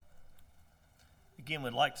Again,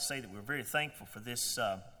 we'd like to say that we're very thankful for this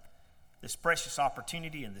precious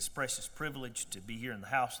opportunity and this precious privilege to be here in the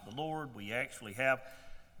house of the Lord. We actually have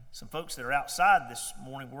some folks that are outside this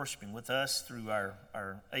morning worshiping with us through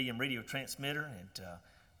our AM radio transmitter, and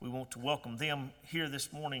we want to welcome them here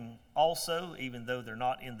this morning also, even though they're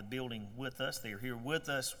not in the building with us. They are here with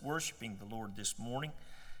us worshiping the Lord this morning,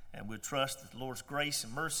 and we trust that the Lord's grace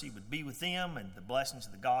and mercy would be with them, and the blessings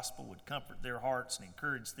of the gospel would comfort their hearts and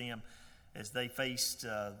encourage them as they faced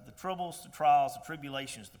the troubles, the trials, the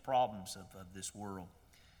tribulations, the problems of this world.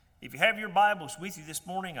 If you have your Bibles with you this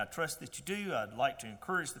morning, I trust that you do. I'd like to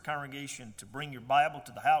encourage the congregation to bring your Bible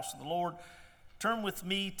to the house of the Lord. Turn with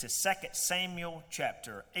me to 2 Samuel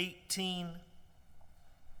chapter 18.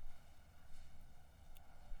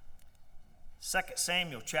 2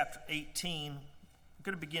 Samuel chapter 18. We're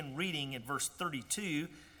going to begin reading at verse 32.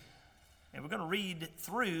 And we're going to read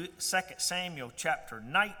through 2 Samuel chapter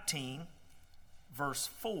 19, verse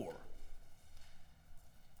 4.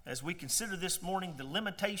 As we consider this morning the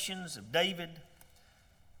limitations of David,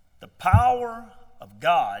 the power of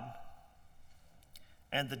God,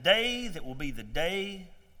 and the day that will be the day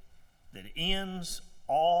that ends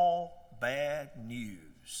all bad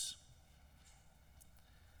news.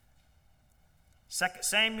 2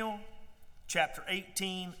 Samuel chapter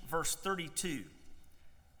 18, verse 32.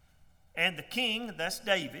 And the king, that's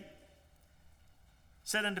David,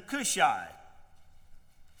 said unto Cushai,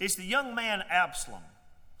 Is the young man Absalom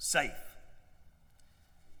safe?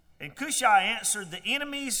 And Cushai answered, The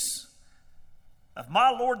enemies of my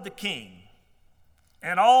lord the king,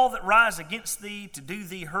 and all that rise against thee to do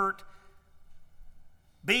thee hurt,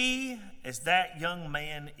 be as that young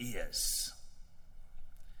man is.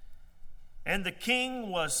 And the king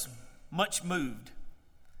was much moved,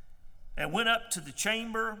 and went up to the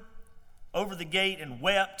chamber over the gate and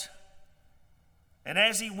wept. And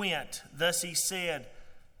as he went, thus he said,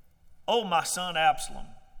 O my son Absalom,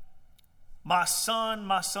 my son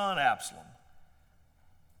Absalom,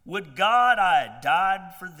 would God I had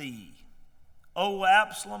died for thee. O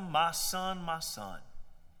Absalom, my son, my son.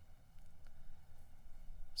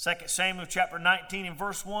 2 Samuel chapter 19 and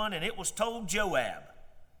verse 1, And it was told Joab,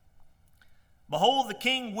 Behold, the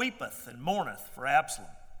king weepeth and mourneth for Absalom.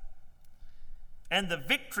 And the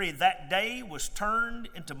victory that day was turned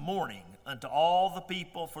into mourning unto all the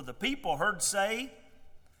people, for the people heard say,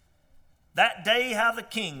 That day how the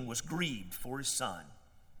king was grieved for his son.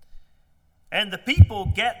 And the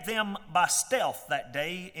people gat them by stealth that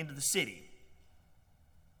day into the city,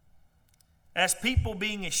 as people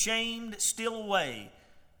being ashamed steal away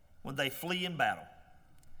when they flee in battle.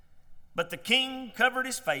 But the king covered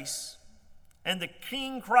his face, and the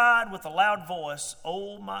king cried with a loud voice,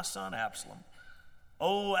 O my son Absalom,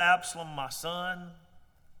 O Absalom, my son,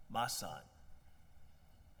 my son.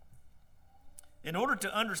 In order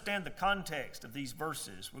to understand the context of these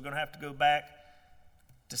verses, we're going to have to go back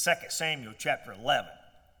to 2 Samuel chapter 11.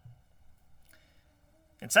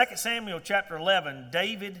 In 2 Samuel chapter 11,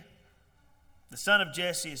 David, the son of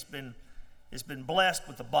Jesse, has been blessed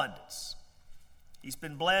with abundance. He's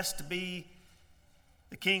been blessed to be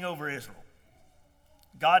the king over Israel.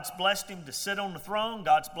 God's blessed him to sit on the throne.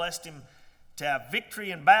 God's blessed him to have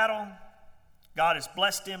victory in battle. God has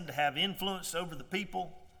blessed him to have influence over the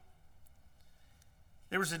people.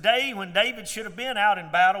 There was a day when David should have been out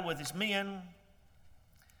in battle with his men,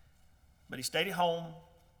 but he stayed at home,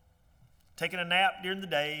 taking a nap during the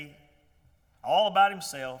day, all about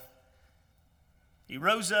himself. He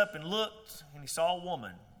rose up and looked, and he saw a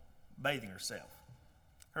woman bathing herself.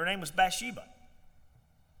 Her name was Bathsheba.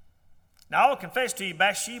 Now, I will confess to you,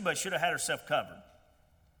 Bathsheba should have had herself covered.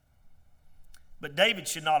 But David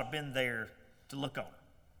should not have been there to look on her.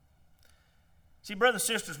 See, brothers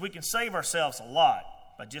and sisters, we can save ourselves a lot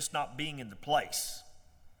by just not being in the place.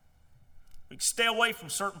 We can stay away from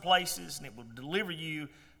certain places, and it will deliver you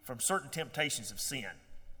from certain temptations of sin.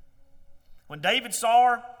 When David saw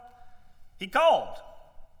her, he called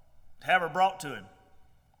to have her brought to him.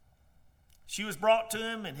 She was brought to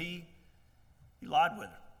him, and he lied with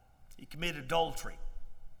her. He committed adultery.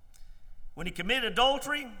 When he committed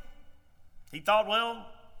adultery, he thought, well,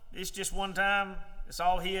 it's just one time. It's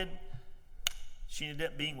all hid. She ended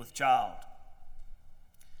up being with child.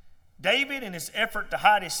 David, in his effort to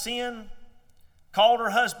hide his sin, called her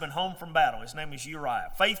husband home from battle. His name is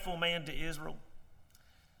Uriah, faithful man to Israel.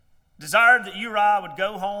 Desired that Uriah would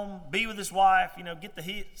go home, be with his wife, get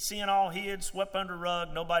the sin all hid, swept under a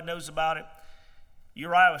rug, nobody knows about it.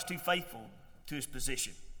 Uriah was too faithful to his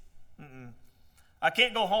position. I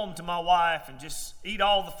can't go home to my wife and just eat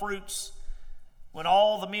all the fruits when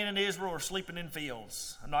all the men in Israel are sleeping in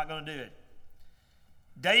fields. I'm not going to do it.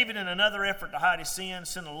 David, in another effort to hide his sin,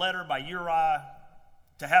 sent a letter by Uriah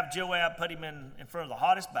to have Joab put him in front of the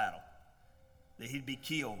hottest battle, that he'd be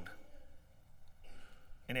killed.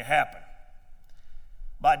 And it happened.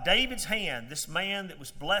 By David's hand, this man that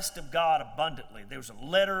was blessed of God abundantly, there was a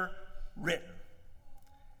letter written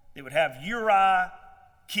that would have Uriah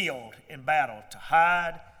killed in battle to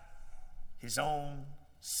hide his own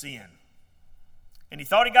sin. And he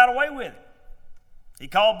thought he got away with it. He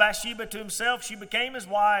called Bathsheba to himself. She became his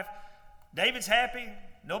wife. David's happy.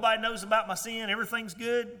 Nobody knows about my sin. Everything's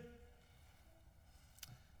good.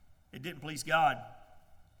 It didn't please God.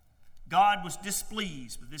 God was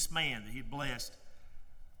displeased with this man that he had blessed.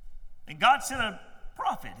 And God sent a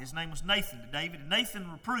prophet. His name was Nathan to David. And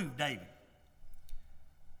Nathan reproved David.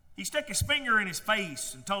 He stuck his finger in his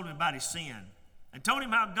face and told him about his sin. And told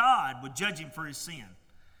him how God would judge him for his sin.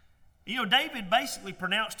 You know, David basically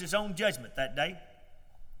pronounced his own judgment that day.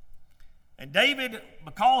 And David,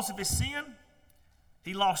 because of his sin,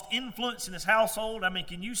 he lost influence in his household. I mean,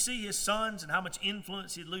 can you see his sons and how much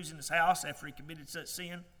influence he'd lose in his house after he committed such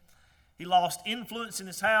sin? He lost influence in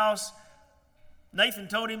his house. Nathan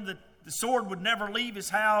told him that the sword would never leave his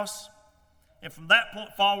house. And from that point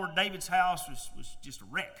forward, David's house was just a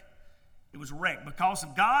wreck. It was a wreck. Because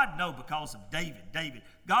of God? No, because of David.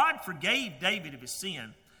 God forgave David of his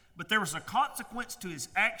sin, but there was a consequence to his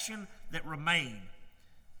action that remained.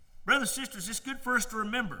 Brothers and sisters, it's good for us to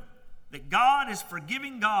remember that God is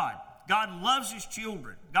forgiving God. God loves his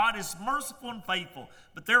children. God is merciful and faithful.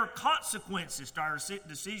 But there are consequences to our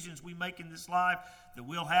decisions we make in this life that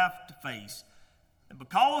we'll have to face. And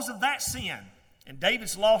because of that sin and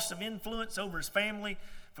David's loss of influence over his family,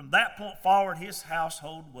 from that point forward, his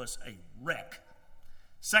household was a wreck.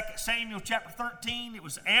 2 Samuel chapter 13, it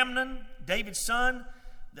was Amnon, David's son,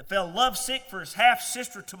 that fell lovesick for his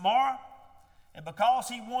half-sister Tamar. And because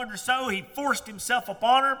he wanted her so, he forced himself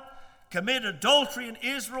upon her, committed adultery in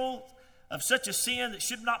Israel of such a sin that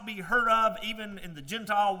should not be heard of even in the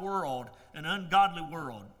Gentile world, an ungodly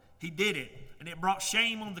world. He did it, and it brought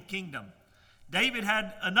shame on the kingdom. David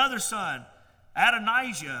had another son,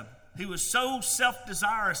 Adonijah, who was so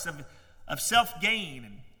self-desirous of self-gain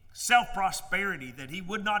and self-prosperity that he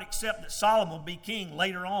would not accept that Solomon would be king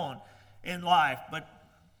later on in life. But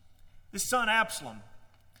this son Absalom,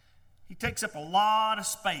 he takes up a lot of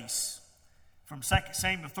space from 2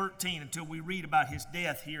 Samuel 13 until we read about his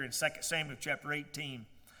death here in 2 Samuel chapter 18.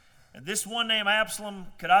 And this one named Absalom,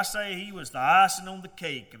 could I say he was the icing on the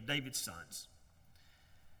cake of David's sons.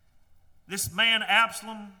 This man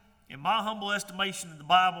Absalom, in my humble estimation in the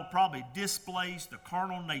Bible, probably displays the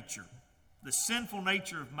carnal nature, the sinful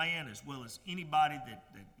nature of man as well as anybody that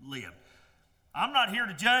lived. I'm not here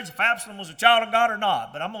to judge if Absalom was a child of God or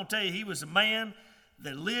not, but I'm going to tell you he was a man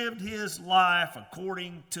that lived his life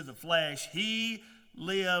according to the flesh. He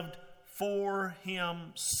lived for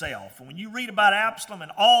himself. And when you read about Absalom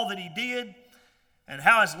and all that he did and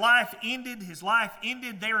how his life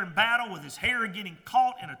ended there in battle with his hair getting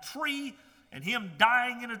caught in a tree and him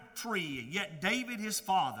dying in a tree. And yet David, his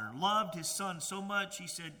father, loved his son so much, he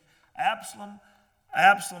said, Absalom,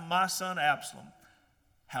 Absalom, my son Absalom,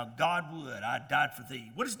 how God would I died for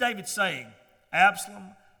thee. What is David saying?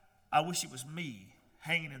 Absalom, I wish it was me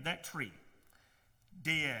hanging in that tree,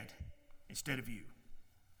 dead instead of you.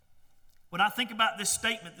 When I think about this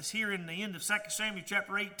statement that's here in the end of 2 Samuel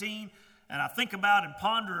chapter 18, and I think about and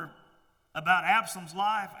ponder about Absalom's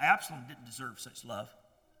life, Absalom didn't deserve such love.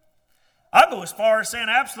 I go as far as saying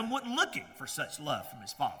Absalom wasn't looking for such love from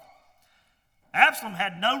his father. Absalom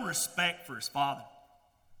had no respect for his father.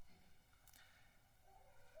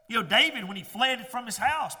 You know, David, when he fled from his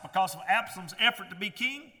house because of Absalom's effort to be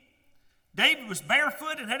king, David was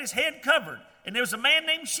barefoot and had his head covered. And there was a man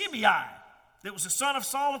named Shimei that was the son of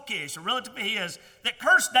Saul of Kish, a relative of his, that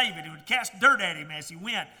cursed David and would cast dirt at him as he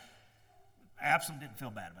went. Absalom didn't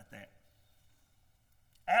feel bad about that.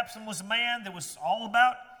 Absalom was a man that was all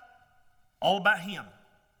about him.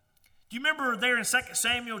 Do you remember there in 2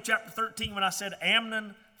 Samuel chapter 13 when I said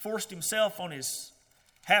Amnon forced himself on his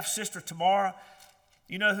half-sister Tamar?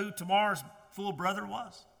 You know who Tamar's full brother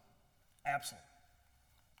was? Absalom.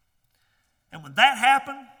 And when that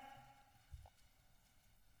happened,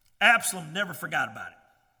 Absalom never forgot about it.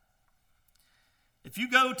 If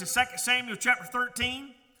you go to 2 Samuel chapter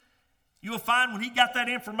 13, you will find when he got that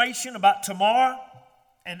information about Tamar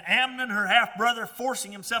and Amnon, her half-brother,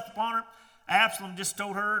 forcing himself upon her, Absalom just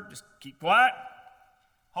told her, just keep quiet,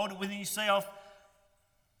 hold it within yourself,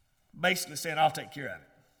 basically saying, I'll take care of it.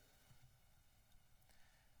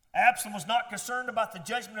 Absalom was not concerned about the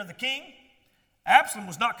judgment of the king. Absalom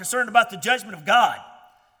was not concerned about the judgment of God.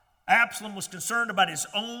 Absalom was concerned about his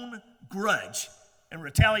own grudge. and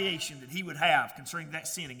retaliation that he would have concerning that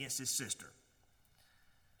sin against his sister.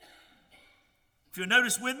 If you'll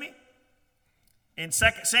notice with me, in 2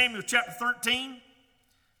 Samuel chapter 13,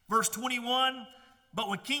 verse 21, but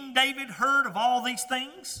when King David heard of all these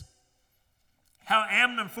things, how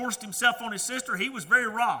Amnon forced himself on his sister, he was very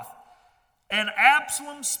wroth. And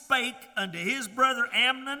Absalom spake unto his brother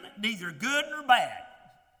Amnon, neither good nor bad.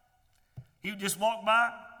 He would just walk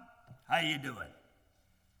by, how you doing?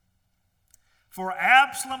 For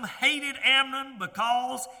Absalom hated Amnon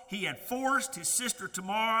because he had forced his sister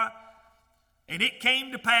Tamar. And it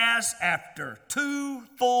came to pass after 2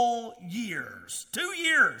 full years, 2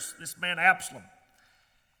 years, this man Absalom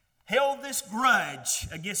held this grudge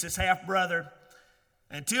against his half-brother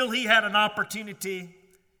until he had an opportunity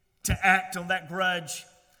to act on that grudge.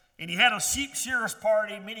 And he had a sheep shearers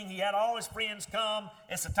party, meaning he had all his friends come.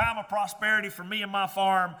 It's a time of prosperity for me and my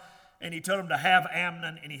farm. And he told them to have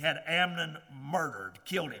Amnon, and he had Amnon murdered,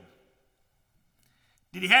 killed him.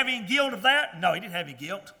 Did he have any guilt of that? No, he didn't have any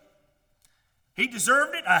guilt. He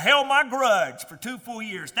deserved it. I held my grudge for 2 full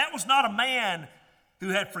years. That was not a man who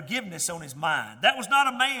had forgiveness on his mind. That was not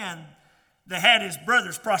a man that had his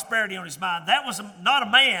brother's prosperity on his mind. That was not a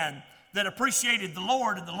man that appreciated the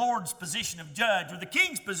Lord and the Lord's position of judge or the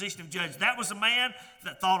king's position of judge. That was a man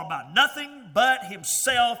that thought about nothing but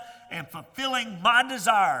himself and fulfilling my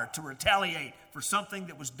desire to retaliate for something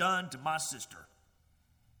that was done to my sister.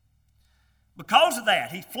 Because of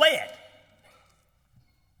that, he fled.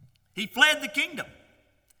 He fled the kingdom.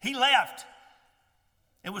 He left.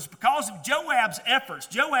 It was because of Joab's efforts.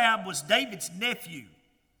 Joab was David's nephew.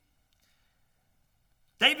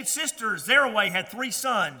 David's sister Zeruiah had 3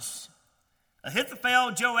 sons,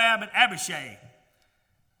 Ahithophel, Joab, and Abishai.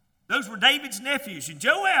 Those were David's nephews. And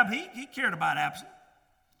Joab, he cared about Absalom.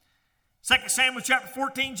 2 Samuel chapter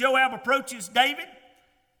 14, Joab approaches David,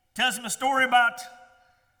 tells him a story about,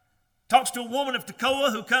 talks to a woman of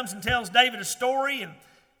Tekoa who comes and tells David a story, and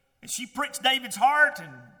she pricks David's heart,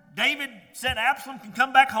 and David said Absalom can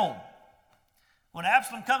come back home. When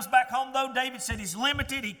Absalom comes back home, though, David said he's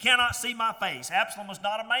limited. He cannot see my face. Absalom was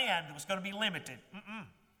not a man that was going to be limited.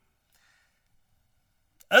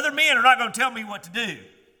 Other men are not going to tell me what to do.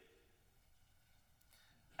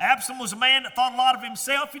 Absalom was a man that thought a lot of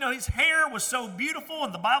himself. You know, his hair was so beautiful,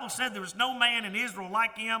 and the Bible said there was no man in Israel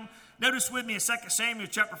like him. Notice with me in 2 Samuel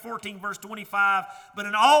chapter 14, verse 25. But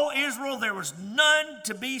in all Israel there was none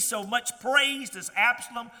to be so much praised as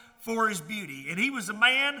Absalom for his beauty. And he was a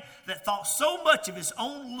man that thought so much of his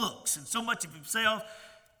own looks and so much of himself,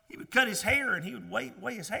 he would cut his hair and he would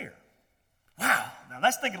weigh his hair. Wow. Now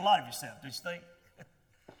that's thinking a lot of yourself, don't you think?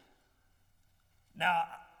 Now,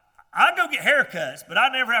 I go get haircuts, but I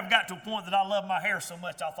never have got to a point that I love my hair so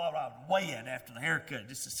much I thought I would weigh it after the haircut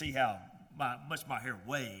just to see how much my hair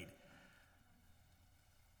weighed.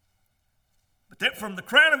 But that from the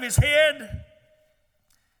crown of his head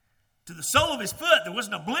to the sole of his foot, there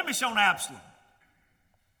wasn't a blemish on Absalom.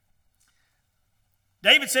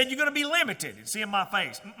 David said, you're going to be limited in seeing my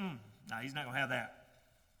face. No, he's not going to have that.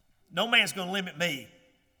 No man's going to limit me.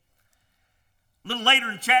 A little later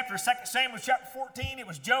in 2 Samuel chapter 14, it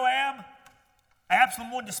was Joab.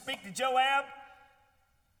 Absalom wanted to speak to Joab.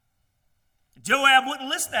 Joab wouldn't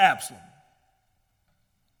listen to Absalom.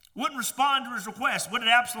 Wouldn't respond to his request. What did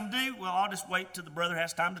Absalom do? Well, I'll just wait till the brother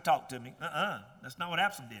has time to talk to me. That's not what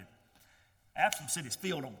Absalom did. Absalom set his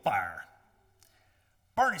field on fire.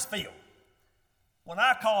 Burn his field. When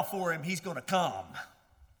I call for him, he's going to come.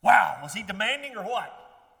 Wow, was he demanding or what?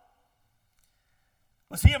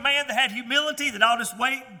 Was he a man that had humility that I'll just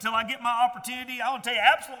wait until I get my opportunity? I want to tell you,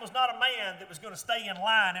 Absalom was not a man that was going to stay in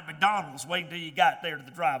line at McDonald's waiting until you got there to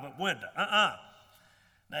the drive-up window.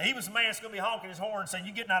 Now, he was a man that's going to be honking his horn saying,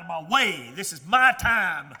 you're getting out of my way. This is my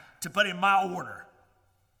time to put in my order.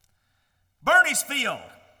 Burn his field.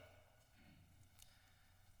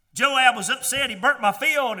 Joab was upset. He burnt my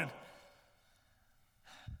field. And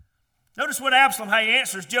notice what Absalom, how he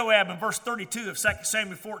answers Joab in verse 32 of 2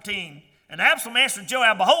 Samuel 14. And Absalom answered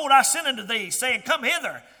Joab, behold, I send unto thee, saying, come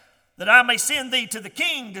hither, that I may send thee to the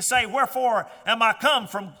king to say, wherefore am I come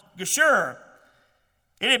from Geshur?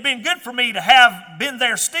 It had been good for me to have been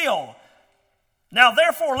there still. Now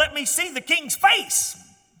therefore let me see the king's face.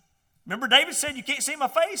 Remember David said, you can't see my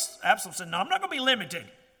face? Absalom said, no, I'm not going to be limited.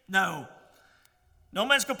 No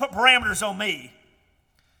man's going to put parameters on me.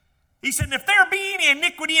 He said, if there be any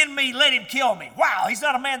iniquity in me, let him kill me. Wow, he's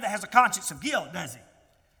not a man that has a conscience of guilt, does he?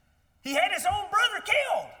 He had his own brother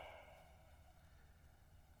killed.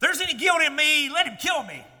 If there's any guilt in me, let him kill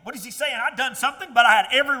me. What is he saying? I've done something, but I had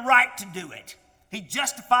every right to do it. He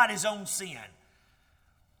justified his own sin.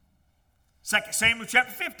 2 Samuel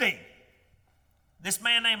chapter 15. This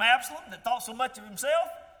man named Absalom that thought so much of himself.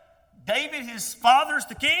 David, his father's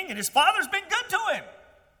the king, and his father's been good to him.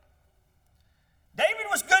 David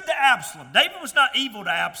was good to Absalom. David was not evil to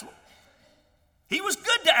Absalom. He was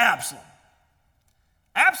good to Absalom.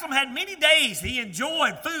 Absalom had many days he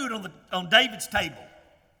enjoyed food on David's table.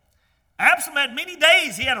 Absalom had many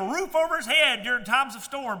days he had a roof over his head during times of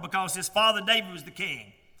storm because his father David was the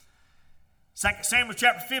king. 2 Samuel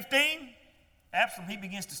chapter 15, Absalom, he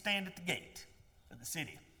begins to stand at the gate of the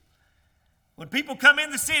city. When people come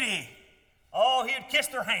in the city, he'd kiss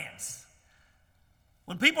their hands.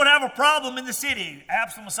 When people would have a problem in the city,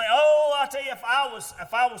 Absalom would say, I'll tell you, if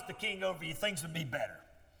I was the king over you, things would be better.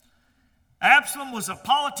 Absalom was a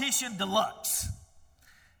politician deluxe.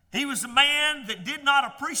 He was a man that did not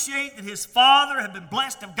appreciate that his father had been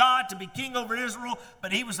blessed of God to be king over Israel,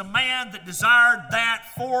 but he was a man that desired that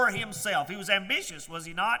for himself. He was ambitious, was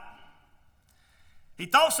he not? He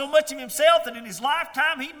thought so much of himself that in his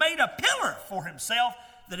lifetime he made a pillar for himself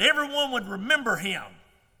that everyone would remember him.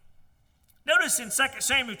 Notice in 2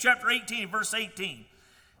 Samuel chapter 18, verse 18.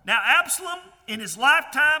 Now Absalom in his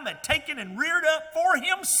lifetime had taken and reared up for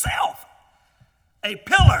himself a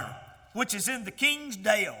pillar which is in the king's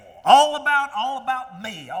dale. All about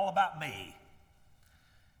me.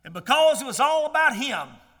 And because it was all about him,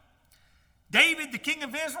 David, the king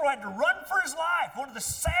of Israel, had to run for his life. One of the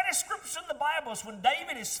saddest scriptures in the Bible is when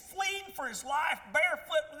David is fleeing for his life,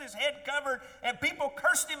 barefoot with his head covered, and people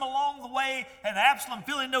cursed him along the way, and Absalom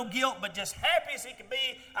feeling no guilt, but just happy as he could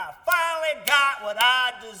be. I finally got what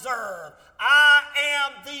I deserve. I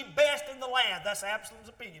am the best in the land. That's Absalom's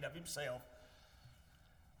opinion of himself.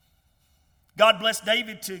 God blessed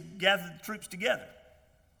David to gather the troops together.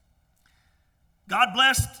 God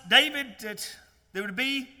blessed David that there would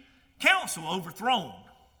be council overthrown.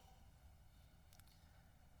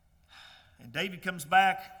 And David comes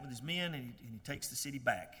back with his men and he takes the city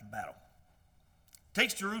back in battle.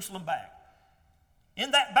 Takes Jerusalem back.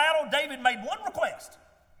 In that battle, David made one request.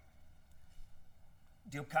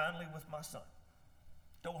 Deal kindly with my son.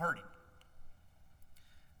 Don't hurt him.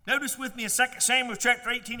 Notice with me in 2 Samuel chapter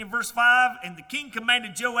 18 and verse 5, and the king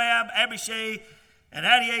commanded Joab, Abishai, and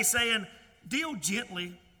Adiah, saying, deal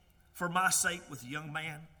gently for my sake with the young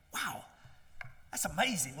man. Wow, that's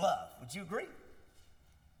amazing love. Would you agree?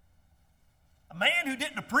 A man who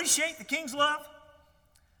didn't appreciate the king's love.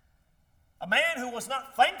 A man who was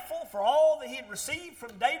not thankful for all that he had received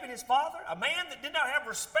from David, his father. A man that did not have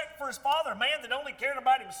respect for his father. A man that only cared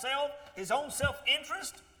about himself, his own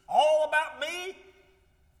self-interest, all about me.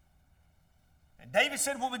 And David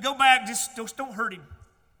said, when we go back, just don't hurt him.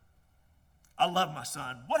 I love my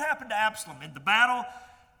son. What happened to Absalom? In the battle,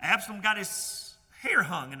 Absalom got his hair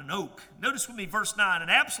hung in an oak. Notice with me verse 9. And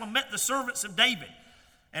Absalom met the servants of David.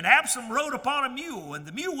 And Absalom rode upon a mule, and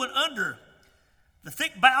the mule went under the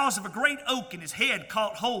thick boughs of a great oak, and his head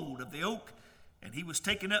caught hold of the oak, and he was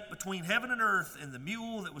taken up between heaven and earth, and the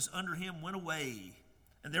mule that was under him went away.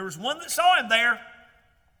 And there was one that saw him there.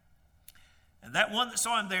 And that one that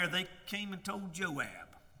saw him there, they came and told Joab.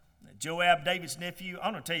 Now, Joab, David's nephew,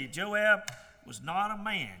 I'm going to tell you, Joab was not a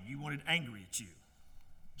man you wanted angry at you.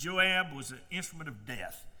 Joab was an instrument of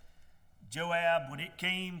death. Joab, when it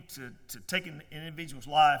came to taking an individual's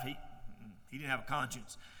life, he didn't have a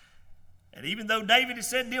conscience. And even though David had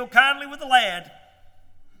said, deal kindly with the lad,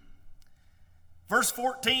 verse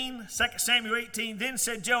 14, 2 Samuel 18, then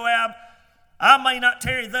said Joab, I may not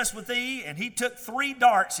tarry thus with thee. And he took 3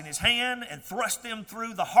 darts in his hand and thrust them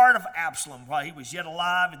through the heart of Absalom while he was yet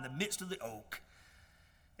alive in the midst of the oak.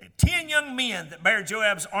 And 10 young men that bare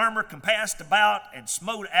Joab's armor compassed about and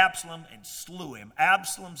smote Absalom and slew him.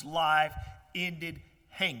 Absalom's life ended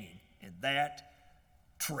hanging in that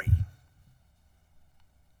tree.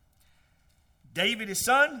 David, his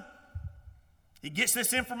son, he gets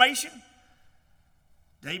this information.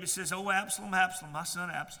 David says, oh, Absalom, Absalom, my son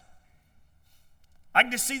Absalom. I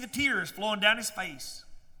can just see the tears flowing down his face.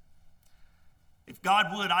 If God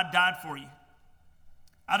would, I'd died for you.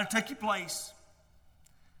 I'd have taken your place.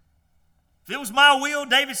 If it was my will,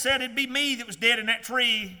 David said, it'd be me that was dead in that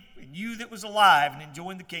tree and you that was alive and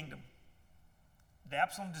enjoying the kingdom. Did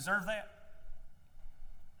Absalom deserve that?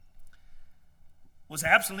 Was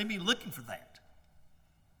Absalom even looking for that?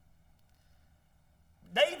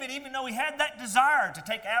 David, even though he had that desire to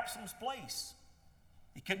take Absalom's place,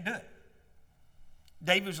 he couldn't do it.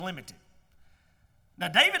 David was limited. Now,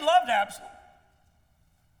 David loved Absalom.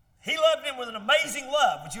 He loved him with an amazing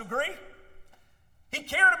love. Would you agree? He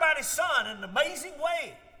cared about his son in an amazing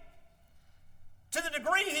way. To the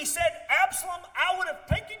degree he said, Absalom, I would have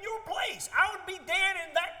taken your place. I would be dead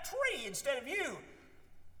in that tree instead of you.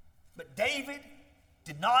 But David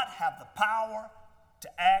did not have the power to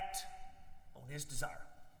act on his desire.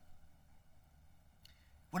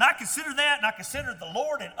 When I consider that, and I consider the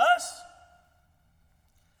Lord and us,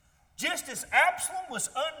 just as Absalom was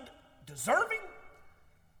undeserving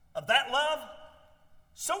of that love,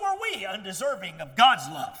 so are we undeserving of God's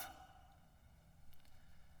love.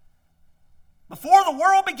 Before the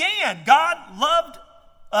world began, God loved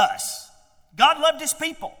us. God loved his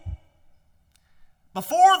people.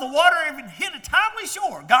 Before the water even hit a timely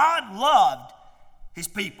shore, God loved his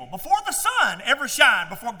people. Before the sun ever shined,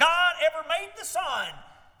 before God ever made the sun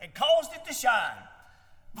and caused it to shine,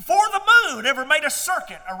 before the moon ever made a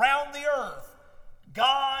circuit around the earth,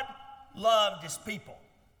 God loved his people.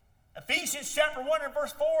 Ephesians chapter 1 and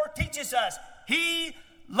verse 4 teaches us he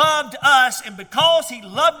loved us, and because he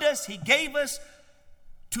loved us, he gave us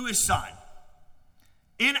to his son.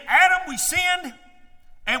 In Adam we sinned,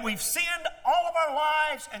 and we've sinned all of our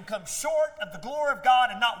lives and come short of the glory of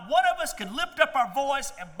God, and not one of us can lift up our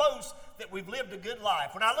voice and boast that we've lived a good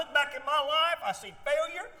life. When I look back in my life, I see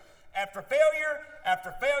failure after failure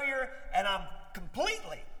after failure, and I'm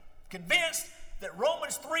completely convinced that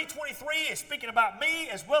Romans 3:23 is speaking about me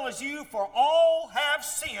as well as you, for all have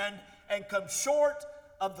sinned and come short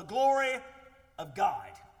of the glory of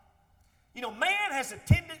God. You know, man has a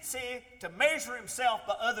tendency to measure himself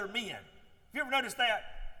by other men. Have you ever noticed that?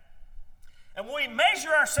 And when we measure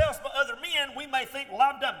ourselves by other men, we may think, well,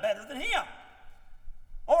 I've done better than him.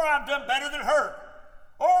 Or I've done better than her.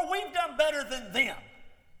 Or we've done better than them.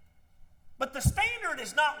 But the standard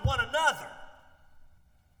is not one another.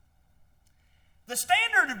 The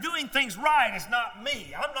standard of doing things right is not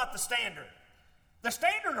me. I'm not the standard. The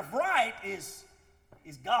standard of right is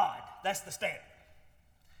God. That's the standard.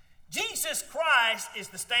 Jesus Christ is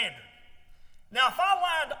the standard. Now, if I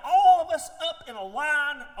lined all of us up in a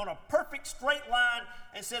line on a perfect straight line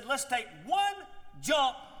and said, let's take one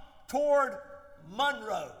jump toward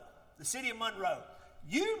Monroe, the city of Monroe,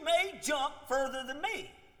 you may jump further than me.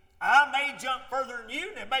 I may jump further than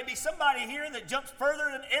you. There may be somebody here that jumps further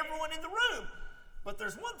than everyone in the room. But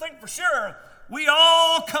there's one thing for sure. We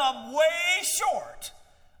all come way short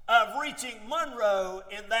of reaching Monroe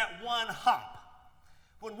in that one hop.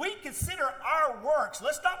 When we consider our works,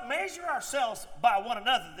 let's not measure ourselves by one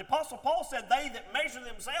another. The Apostle Paul said, they that measure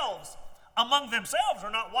themselves among themselves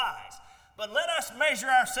are not wise. But let us measure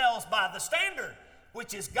ourselves by the standard,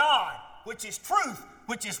 which is God, which is truth,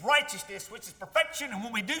 which is righteousness, which is perfection. And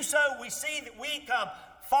when we do so, we see that we come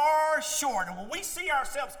far short. And when we see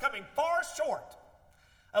ourselves coming far short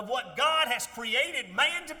of what God has created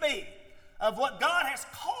man to be, of what God has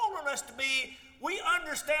called on us to be, we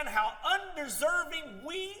understand how undeserving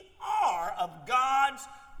we are of God's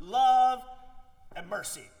love and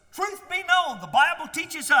mercy. Truth be known, the Bible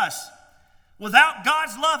teaches us, without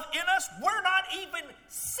God's love in us, we're not even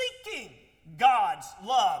seeking God's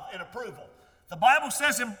love and approval. The Bible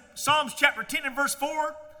says in Psalms chapter 10 and verse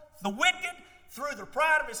 4, the wicked, through the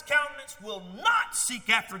pride of his countenance, will not seek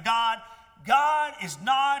after God. God is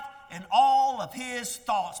not in all of his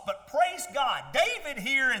thoughts. But praise God, David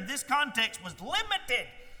here in this context was limited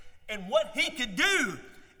in what he could do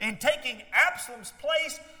in taking Absalom's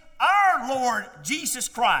place. Our Lord Jesus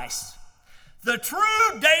Christ, the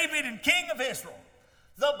true David and King of Israel,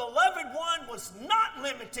 the beloved one, was not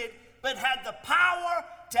limited, but had the power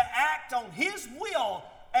to act on his will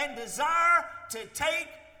and desire to take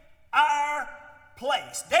our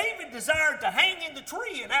place. David desired to hang in the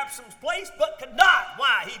tree in Absalom's place, but could not.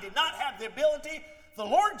 Why? He did not have the ability. The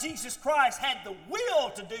Lord Jesus Christ had the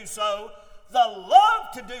will to do so, the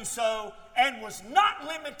love to do so, and was not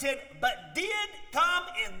limited, but did come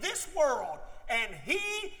in this world, and he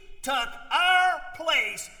took our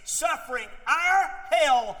place, suffering our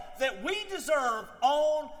hell that we deserve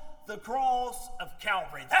on the cross of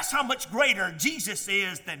Calvary. That's how much greater Jesus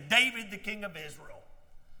is than David, the King of Israel.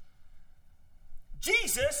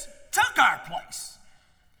 Jesus took our place.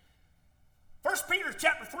 1 Peter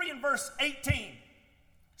chapter 3 and verse 18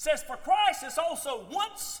 says, for Christ has also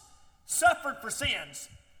once suffered for sins,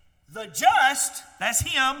 the just, that's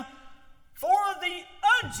him, for the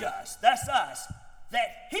unjust, that's us,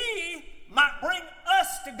 that he might bring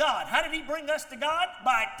us to God. How did he bring us to God?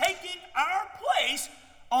 By taking our place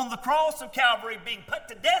on the cross of Calvary, being put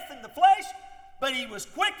to death in the flesh, but he was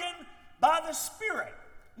quickened by the Spirit.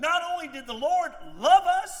 Not only did the Lord love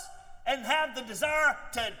us and have the desire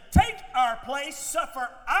to take our place, suffer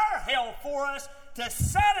our hell for us, to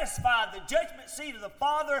satisfy the judgment seat of the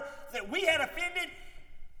Father that we had offended,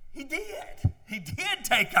 he did. He did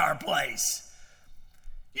take our place.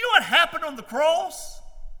 You know what happened on the cross?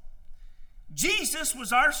 Jesus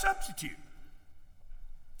was our substitute.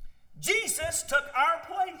 Jesus took our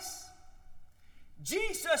place.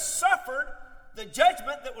 Jesus suffered the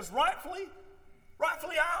judgment that was rightfully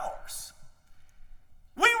ours.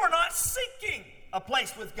 We were not seeking a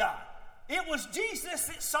place with God. It was Jesus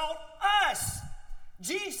that sought us.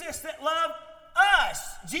 Jesus that loved us.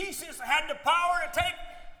 Jesus had the power to take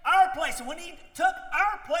our place. And when he took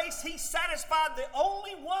our place, he satisfied the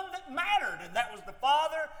only one that mattered, and that was the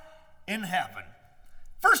Father in heaven.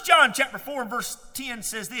 1 John chapter 4 and verse 10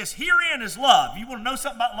 says this, herein is love. You want to know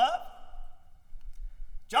something about love?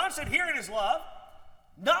 John said, herein is love,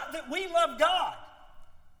 not that we love God,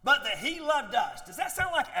 but that he loved us. Does that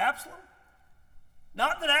sound like Absalom?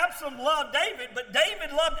 Not that Absalom loved David, but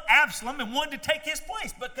David loved Absalom and wanted to take his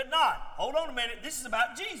place, but could not. Hold on a minute. This is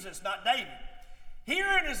about Jesus, not David.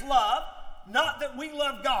 Herein is love, not that we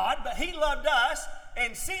love God, but he loved us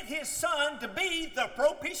and sent his Son to be the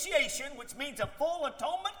propitiation, which means a full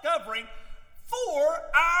atonement covering for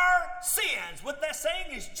our sins. What that's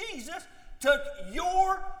saying is Jesus took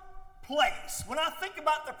your place. When I think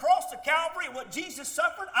about the cross of Calvary and what Jesus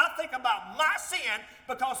suffered, I think about my sin,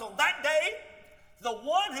 because on that day, the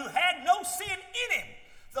one who had no sin in him,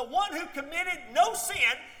 the one who committed no sin,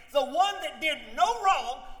 the one that did no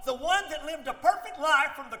wrong, the one that lived a perfect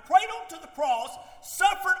life from the cradle to the cross,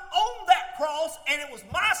 suffered on that cross, and it was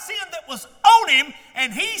my sin that was on him,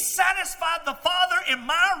 and he satisfied the Father in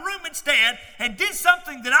my room instead and did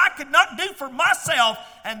something that I could not do for myself,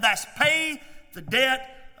 and that's pay the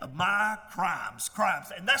debt of my crimes.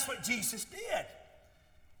 And that's what Jesus did.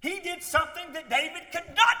 He did something that David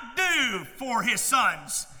could not do for his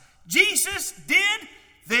sons. Jesus did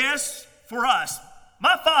this for us.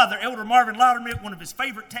 My father, Elder Marvin Loudermilk, one of his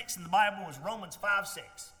favorite texts in the Bible was Romans 5:6.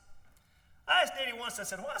 I asked Daddy once, I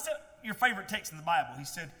said, why is that your favorite text in the Bible? He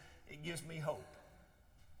said, it gives me hope.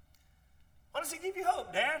 Why does it give you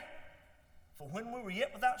hope, Dad? For when we were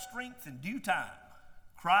yet without strength, in due time,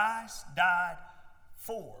 Christ died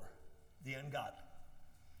for the ungodly.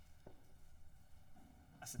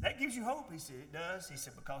 I said, that gives you hope? He said, it does. He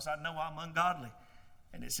said, because I know I'm ungodly.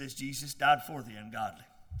 And it says Jesus died for the ungodly.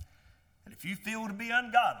 And if you feel to be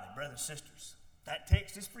ungodly, brothers and sisters, that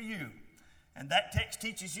text is for you. And that text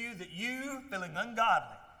teaches you that you, feeling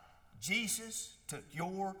ungodly, Jesus took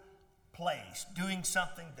your place, doing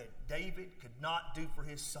something that David could not do for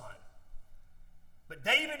his son. But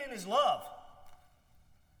David in his love,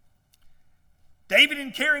 David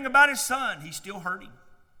in caring about his son, he's still hurting.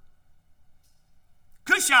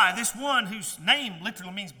 Cushai, this one whose name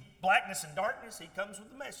literally means blackness and darkness, he comes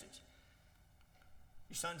with the message.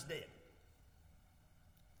 Your son's dead.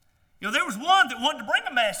 You know, there was one that wanted to bring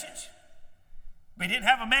a message, but he didn't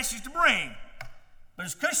have a message to bring. But it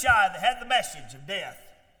was Cushai that had the message of death.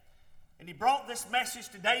 And he brought this message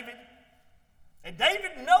to David. And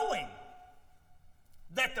David, knowing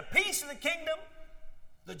that the peace of the kingdom,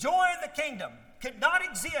 the joy of the kingdom, could not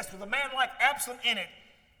exist with a man like Absalom in it,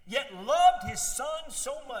 yet loved his son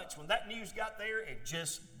so much, when that news got there, it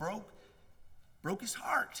just broke his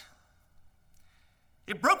heart.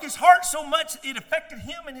 It broke his heart so much it affected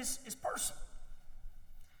him and his person.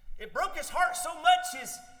 It broke his heart so much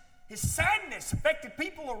his sadness affected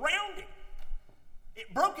people around him.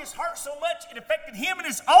 It broke his heart so much it affected him and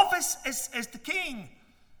his office as the king.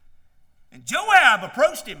 And Joab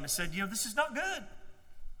approached him and said, you know, this is not good.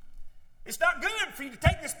 It's not good for you to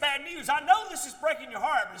take this bad news. I know this is breaking your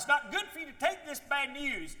heart, but it's not good for you to take this bad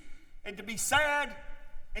news and to be sad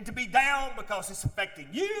and to be down, because it's affecting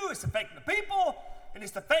you, it's affecting the people, and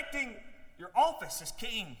it's affecting your office as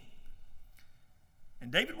king.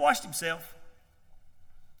 And David washed himself.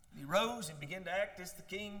 He rose and began to act as the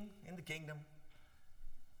king in the kingdom.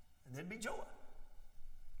 And there'd be joy,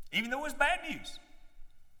 even though it was bad news.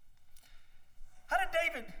 How did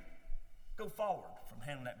David go forward from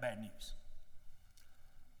handling that bad news?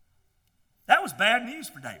 That was bad news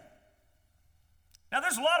for David. Now,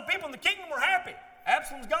 there's a lot of people in the kingdom who are happy.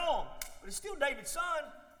 Absalom's gone, but it's still David's son.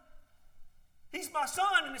 He's my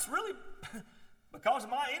son, and it's really because of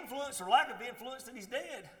my influence or lack of influence that he's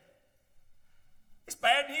dead. It's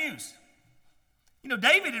bad news. You know,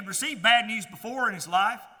 David had received bad news before in his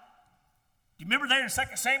life. Do you remember there in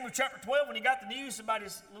 2 Samuel chapter 12 when he got the news about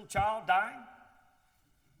his little child dying?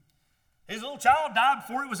 His little child died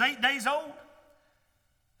before he was 8 days old.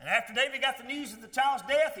 And after David got the news of the child's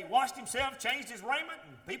death, he washed himself, changed his raiment,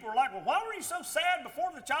 and people were like, well, why were you so sad before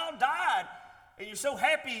the child died? And you're so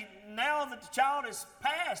happy now that the child has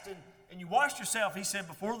passed and you washed yourself. He said,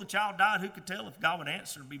 before the child died, who could tell if God would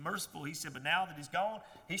answer and be merciful? He said, but now that he's gone,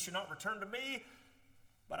 he shall not return to me,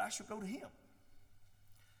 but I shall go to him.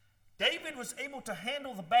 David was able to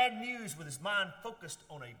handle the bad news with his mind focused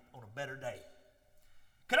on a better day.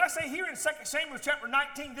 Could I say here in 2 Samuel chapter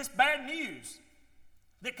 19, this bad news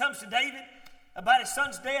that comes to David about his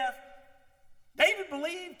son's death, David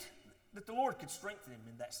believed that the Lord could strengthen him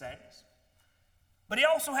in that sadness. But he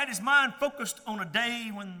also had his mind focused on a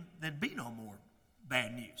day when there'd be no more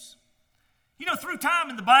bad news. You know, through time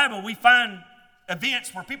in the Bible, we find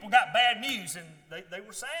events where people got bad news and they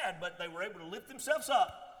were sad, but they were able to lift themselves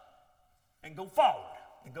up and go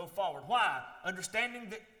forward. Why? Understanding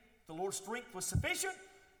that the Lord's strength was sufficient,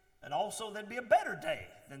 and also there'd be a better day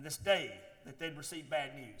than this day that they'd receive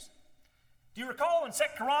bad news. Do you recall in 2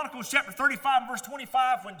 Chronicles chapter 35 and verse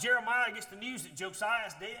 25 when Jeremiah gets the news that Josiah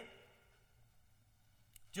is dead?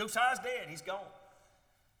 Josiah's dead, he's gone.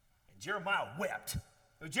 And Jeremiah wept.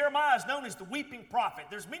 Now, Jeremiah is known as the weeping prophet.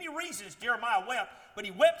 There's many reasons Jeremiah wept, but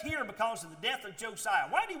he wept here because of the death of Josiah.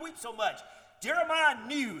 Why did he weep so much? Jeremiah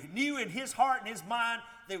knew in his heart and his mind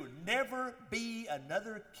there would never be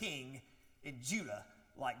another king in Judah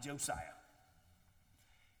like Josiah.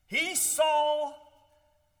 He saw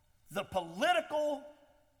the political,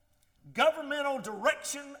 governmental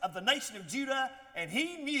direction of the nation of Judah, and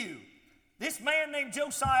he knew this man named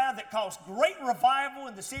Josiah that caused great revival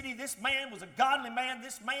in the city. This man was a godly man.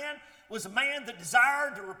 This man was a man that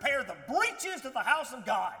desired to repair the breaches of the house of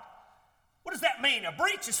God. What does that mean? A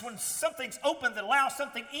breach is when something's open that allows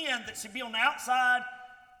something in that should be on the outside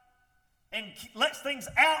and lets things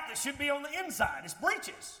out that should be on the inside. It's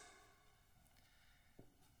breaches.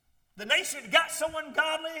 The nation had got so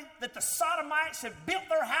ungodly that the Sodomites had built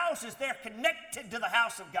their houses there connected to the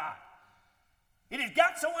house of God. It had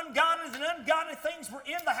got so ungodly that ungodly things were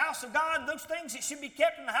in the house of God, and those things that should be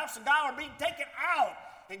kept in the house of God were being taken out.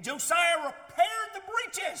 And Josiah repaired the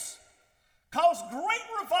breaches, caused great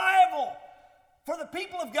revival for the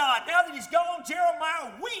people of God. Now that he's gone,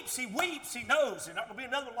 Jeremiah weeps. He weeps. He knows there's not going to be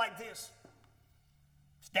another like this.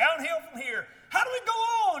 It's downhill from here. How do we go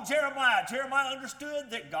on, Jeremiah? Jeremiah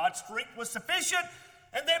understood that God's strength was sufficient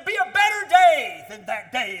and there'd be a better day than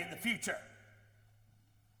that day in the future.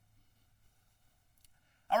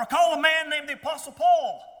 I recall a man named the Apostle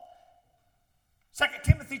Paul. 2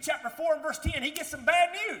 Timothy chapter 4 and verse 10. He gets some bad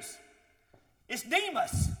news. It's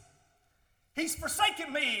Demas. He's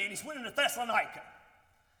forsaken me and he's went into Thessalonica.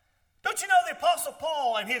 Don't you know the Apostle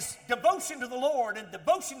Paul and his devotion to the Lord and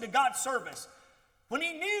devotion to God's service, when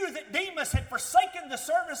he knew that Demas had forsaken the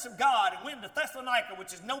service of God and went into Thessalonica,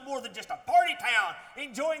 which is no more than just a party town,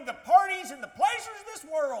 enjoying the parties and the pleasures of this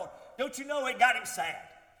world, don't you know it got him sad?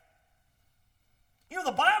 You know,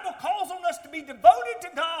 the Bible calls on us to be devoted to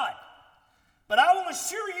God. But I will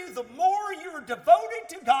assure you, the more you're devoted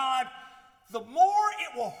to God, the more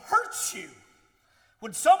it will hurt you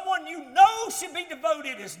when someone you know should be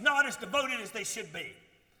devoted is not as devoted as they should be.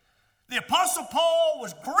 The Apostle Paul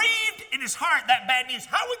was grieved in his heart, that bad news.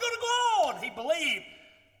 How are we going to go on? He believed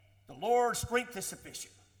the Lord's strength is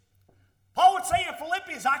sufficient. Paul would say in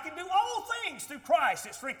Philippians, I can do all things through Christ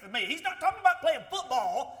that strengthens me. He's not talking about playing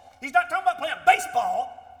football. He's not talking about playing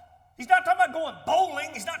baseball. He's not talking about going bowling.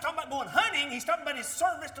 He's not talking about going hunting. He's talking about his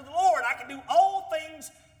service to the Lord. I can do all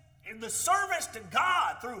things in the service to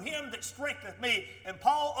God through him that strengtheneth me. And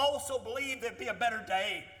Paul also believed there'd be a better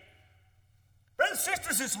day. Brothers and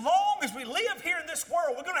sisters, as long as we live here in this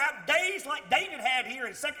world, we're going to have days like David had here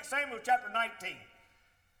in 2 Samuel chapter 19.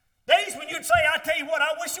 Days when you'd say, I tell you what, I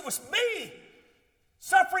wish it was me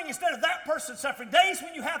suffering instead of that person suffering. Days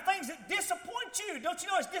when you have things that disappoint you. Don't you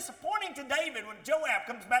know it's disappointing to David when Joab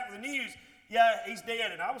comes back with the news, yeah, he's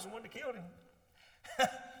dead, and I was the one that killed him.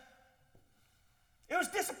 It was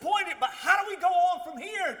disappointing, but how do we go on from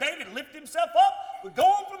here? David lifted himself up. We go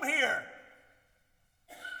on from here.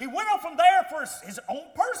 He went on from there for his own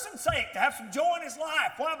person's sake, to have some joy in his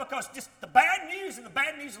life. Why? Because just the bad news and the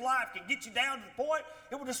bad news of life can get you down to the point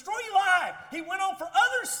it will destroy your life. He went on for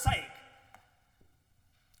others' sake.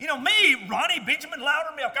 You know, me, Ronnie, Benjamin,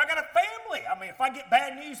 Loudermilk, I got a family. I mean, if I get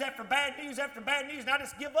bad news after bad news after bad news and I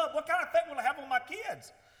just give up, what kind of effect will it have on my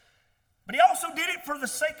kids? But he also did it for the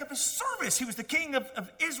sake of his service. He was the king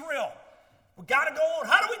of Israel. We got to go on.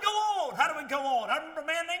 How do we go on? How do we go on? I remember a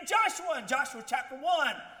man named Joshua in Joshua chapter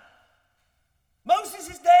 1. Moses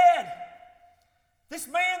is dead. This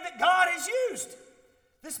man that God has used.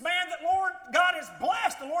 This man that God has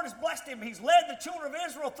blessed. The Lord has blessed him. He's led the children of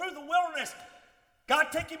Israel through the wilderness. God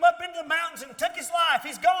took him up into the mountains and took his life.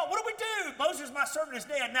 He's gone. What do we do? Moses, my servant, is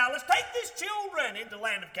dead. Now let's take these children into the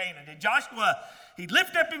land of Canaan. And Joshua, he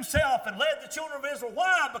lifted up himself and led the children of Israel.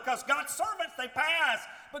 Why? Because God's servants, they pass.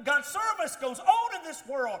 But God's service goes on in this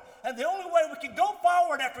world. And the only way we can go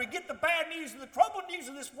forward after we get the bad news and the troubled news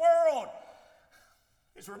of this world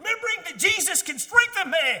is remembering that Jesus can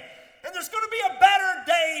strengthen me. And there's going to be a better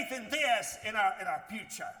day than this in our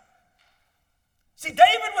future. See,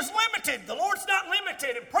 David was limited. The Lord's not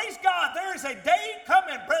limited. And praise God, there is a day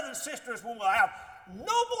coming, brothers and sisters, when we'll have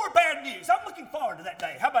no more bad news. I'm looking forward to that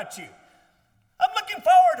day. How about you? I'm looking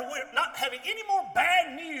forward to not having any more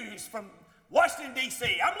bad news from Washington,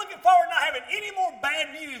 D.C. I'm looking forward to not having any more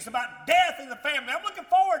bad news about death in the family. I'm looking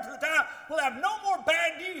forward to the time we'll have no more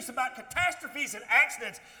bad news about catastrophes and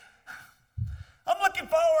accidents. I'm looking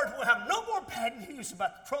forward to we'll have no more bad news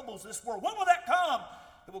about the troubles of this world. When will that come?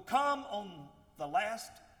 It will come on the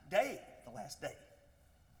last day. The last day.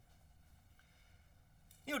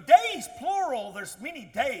 You know, days, plural, there's many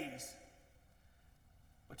days,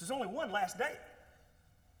 but there's only one last day.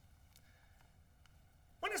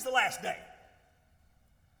 When is the last day?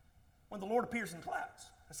 When the Lord appears in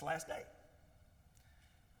clouds. That's the last day.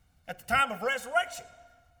 At the time of resurrection,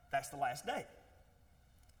 that's the last day.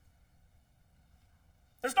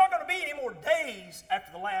 There's not going to be any more days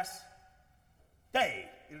after the last day.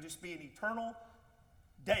 It'll just be an eternal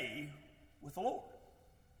day with the Lord.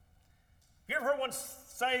 You ever heard one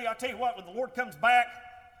say, I'll tell you what, when the Lord comes back,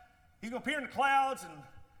 he's going to appear in the clouds, and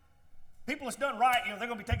people that's done right, they're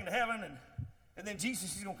going to be taken to heaven, and then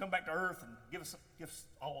Jesus is going to come back to earth and give us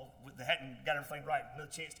all that hadn't got everything right,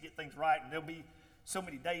 another chance to get things right, and there'll be so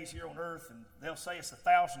many days here on earth, and they'll say it's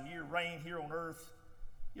 1,000-year reign here on earth.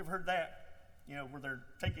 You ever heard that? Where they're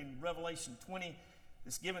taking Revelation 20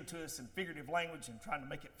 that's given to us in figurative language and trying to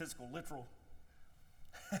make it physical, literal.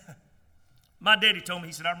 My daddy told me,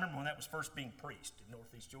 he said, I remember when that was first being preached in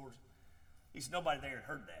Northeast Georgia. He said, nobody there had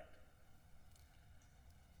heard that.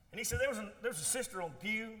 And he said, there was a sister on the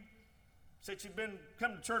pew, said she'd been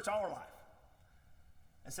coming to church all her life.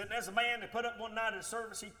 And said, there's a man that put up one night at a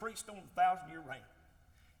service, he preached on the 1,000-year reign.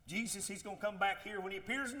 Jesus, he's going to come back here. When he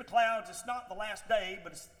appears in the clouds, it's not the last day,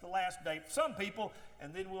 but it's the last day for some people,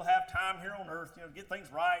 and then we'll have time here on earth, to get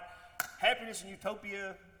things right, happiness and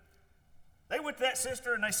utopia. They went to that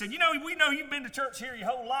sister and they said, we know you've been to church here your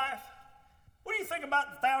whole life. What do you think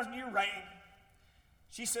about the 1,000-year reign?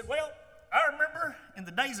 She said, well, I remember in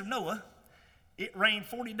the days of Noah, it rained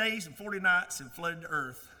 40 days and 40 nights and flooded the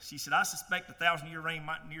earth. She said, I suspect the 1,000-year reign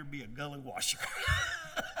might near be a gully washer.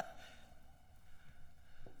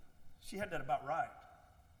 She had that about right.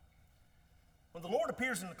 When the Lord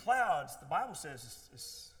appears in the clouds, the Bible says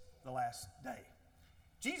it's the last day.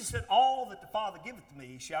 Jesus said, all that the Father giveth to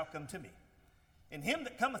me shall come to me. And him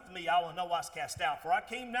that cometh to me I will in no wise cast out. For I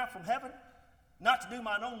came now from heaven, not to do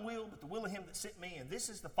mine own will, but the will of him that sent me. And this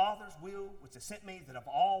is the Father's will which hath sent me, that of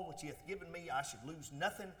all which he hath given me I should lose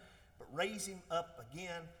nothing, but raise him up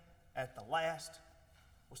again at the last,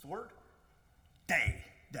 what's the word? Day.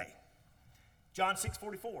 John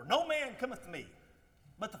 6:44, no man cometh to me,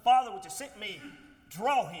 but the Father which has sent me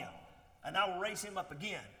draw him, and I will raise him up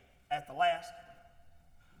again at the last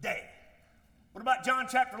day. What about John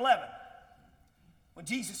chapter 11? When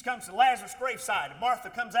Jesus comes to Lazarus' graveside, and Martha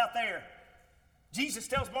comes out there, Jesus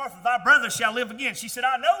tells Martha, thy brother shall live again. She said,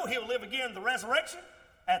 I know he'll live again in the resurrection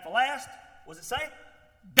at the last, what does it say?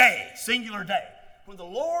 Day, singular day. When the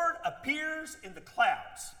Lord appears in the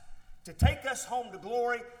clouds to take us home to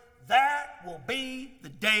glory, that will be the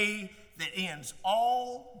day that ends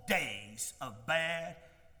all days of bad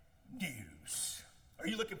news. Are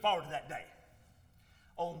you looking forward to that day?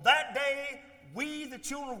 On that day, we, the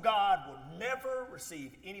children of God, will never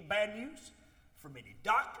receive any bad news from any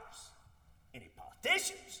doctors, any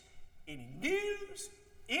politicians, any news,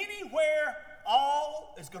 anywhere.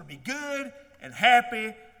 All is going to be good and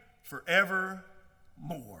happy forevermore.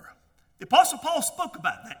 The Apostle Paul spoke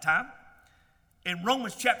about that time in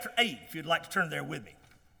Romans chapter 8, if you'd like to turn there with me.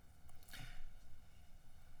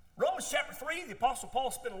 Romans chapter 3, the Apostle Paul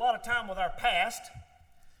spent a lot of time with our past.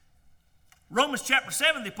 Romans chapter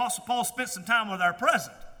 7, the Apostle Paul spent some time with our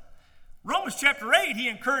present. Romans chapter 8, he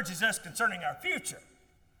encourages us concerning our future.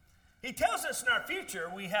 He tells us in our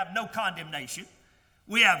future we have no condemnation,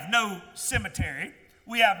 we have no cemetery,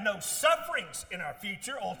 we have no sufferings in our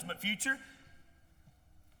future, ultimate future.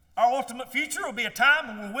 Our ultimate future will be a time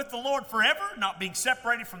when we're with the Lord forever, not being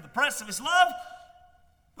separated from the presence of his love.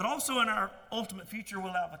 But also in our ultimate future,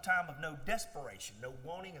 we'll have a time of no desperation, no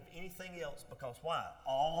wanting of anything else. Because why?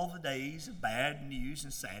 All the days of bad news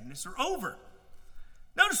and sadness are over.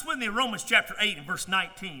 Notice with me in Romans chapter 8 and verse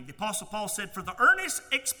 19, the Apostle Paul said, for the earnest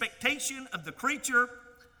expectation of the creature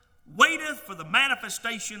waiteth for the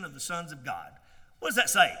manifestation of the sons of God. What does that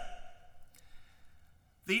say?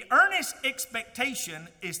 The earnest expectation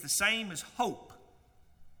is the same as hope.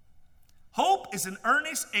 Hope is an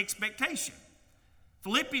earnest expectation.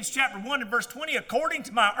 Philippians chapter 1 and verse 20, according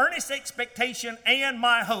to my earnest expectation and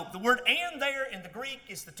my hope. The word and there in the Greek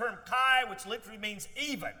is the term kai, which literally means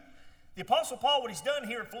even. The Apostle Paul, what he's done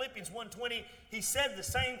here in Philippians 1:20, he said the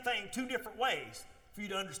same thing two different ways for you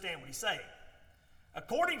to understand what he's saying.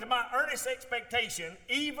 According to my earnest expectation,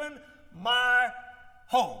 even my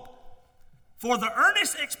hope. For the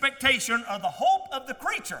earnest expectation of the hope of the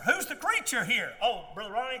creature. Who's the creature here? Oh,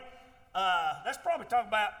 Brother Ronnie, that's probably talking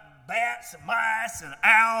about bats and mice and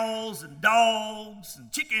owls and dogs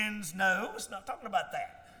and chickens. No, it's not talking about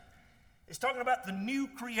that. It's talking about the new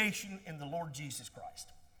creation in the Lord Jesus Christ.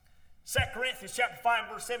 2 Corinthians chapter 5,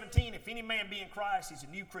 verse 17, if any man be in Christ, he's a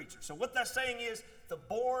new creature. So what that's saying is the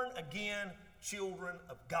born again children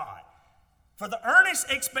of God. For the earnest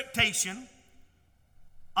expectation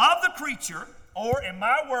of the creature, or in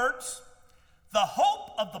my words, the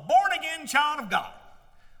hope of the born again child of God,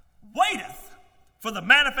 waiteth for the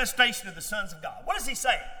manifestation of the sons of God. What does he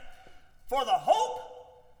say? For the hope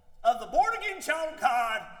of the born again child of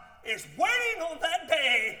God is waiting on that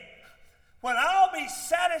day when I'll be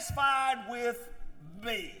satisfied with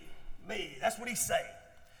me. Me. That's what he's saying.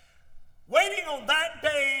 Waiting on that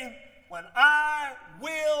day when I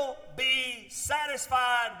will be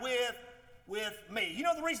satisfied with me. You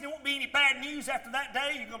know the reason there won't be any bad news after that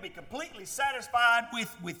day? You're going to be completely satisfied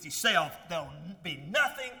with yourself. There'll be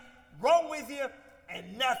nothing wrong with you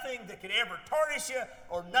and nothing that could ever tarnish you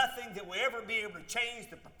or nothing that will ever be able to change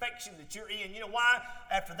the perfection that you're in. You know why?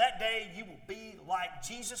 After that day, you will be like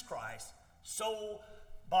Jesus Christ, soul,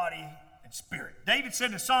 body, and spirit. David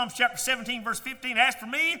said in Psalms chapter 17, verse 15, as for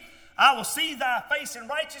me, I will see thy face in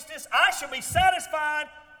righteousness. I shall be satisfied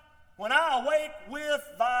when I awake with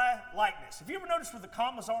thy likeness. Have you ever noticed where the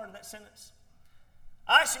commas are in that sentence?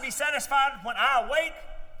 I shall be satisfied when I awake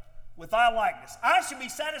with thy likeness. I shall be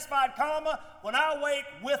satisfied, comma, when I awake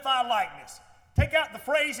with thy likeness. Take out the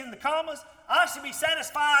phrase in the commas. I shall be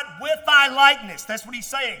satisfied with thy likeness. That's what he's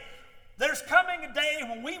saying. There's coming a day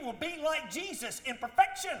when we will be like Jesus in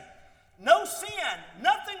perfection. No sin,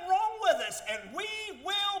 nothing wrong with us, and we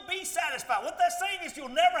will be satisfied. What that's saying is you'll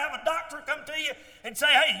never have a doctor come to you and say,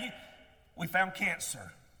 hey, we found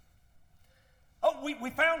cancer. Oh, we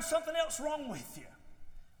found something else wrong with you.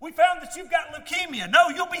 We found that you've got leukemia. No,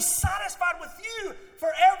 you'll be satisfied with you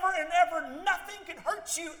forever and ever. Nothing can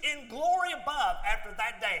hurt you in glory above after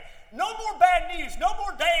that day. No more bad news, no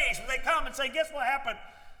more days when they come and say, guess what happened?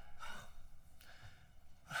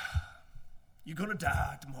 You're going to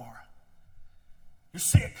die tomorrow. You're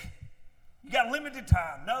sick. You got limited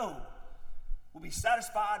time. No. We'll be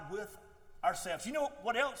satisfied with ourselves. You know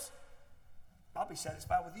what else? I'll be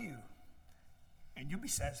satisfied with you. And you'll be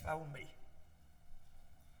satisfied with me.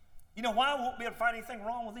 You know why we won't be able to find anything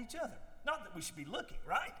wrong with each other? Not that we should be looking,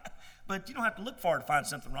 right? But you don't have to look far to find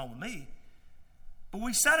something wrong with me. But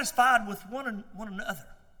we're satisfied with one another.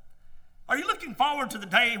 Are you looking forward to the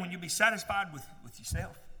day when you'll be satisfied with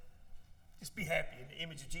yourself? Just be happy in the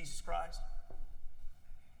image of Jesus Christ.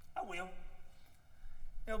 I will.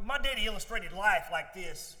 You know, my daddy illustrated life like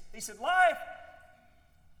this. He said, life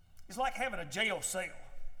is like having a jail cell.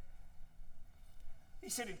 He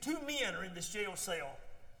said, and two men are in this jail cell,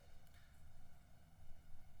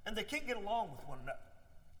 and they can't get along with one another.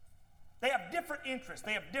 They have different interests.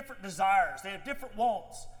 They have different desires. They have different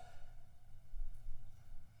wants.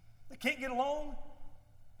 They can't get along,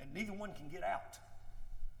 and neither one can get out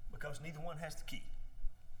because neither one has the key.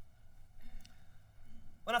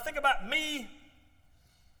 When I think about me,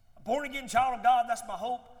 a born-again child of God, that's my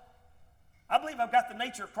hope. I believe I've got the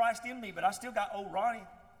nature of Christ in me, but I still got old Ronnie.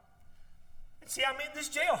 And see, I'm in this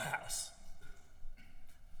jailhouse.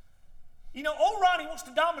 You know, old Ronnie wants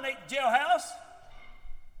to dominate the jailhouse.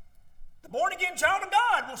 The born-again child of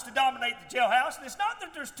God wants to dominate the jailhouse. And it's not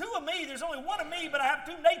that there's two of me. There's only one of me, but I have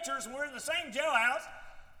two natures, and we're in the same jailhouse.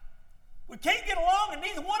 We can't get along, and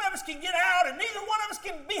neither one of us can get out, and neither one of us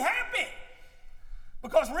can be happy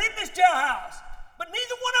because we're in this jailhouse. But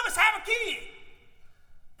neither one of us have a key.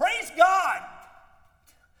 Praise God.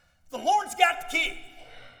 The Lord's got the key.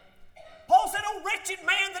 Paul said, oh, wretched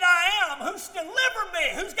man that I am, who's delivered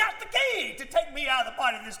me? Who's got the key to take me out of the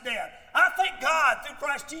body of this death? I thank God through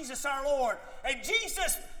Christ Jesus our Lord. And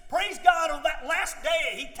Jesus, praise God, on that last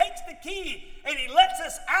day, he takes the key and he lets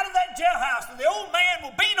us out of that jailhouse. And the old man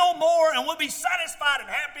will be no more, and we'll be satisfied and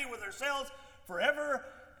happy with ourselves forever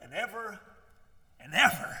and ever and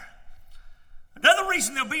ever. Another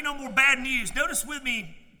reason there'll be no more bad news. Notice with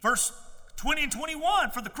me verse 20 and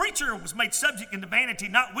 21. For the creature was made subject unto vanity,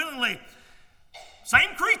 not willingly.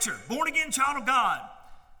 Same creature, born again child of God.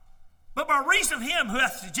 But by reason of him who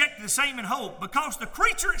hath subjected the same in hope, because the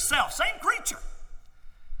creature itself, same creature,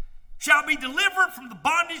 shall be delivered from the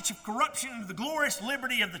bondage of corruption into the glorious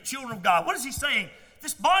liberty of the children of God. What is he saying?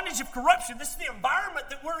 this bondage of corruption. This is the environment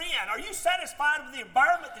that we're in. Are you satisfied with the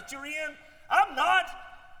environment that you're in? I'm not.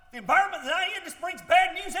 The environment that I'm in just brings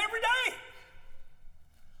bad news every day.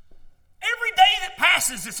 Every day that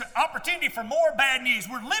passes is an opportunity for more bad news.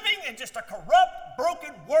 We're living in just a corrupt,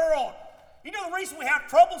 broken world. You know the reason we have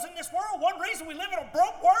troubles in this world? One reason we live in a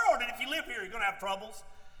broke world, and if you live here, you're going to have troubles.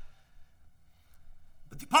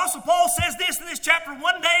 But the Apostle Paul says this in this chapter,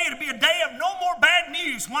 one day it'll be a day of no more bad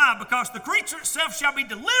news. Why? Because the creature itself shall be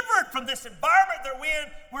delivered from this environment that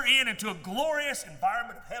we're in into a glorious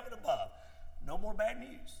environment of heaven above. No more bad news.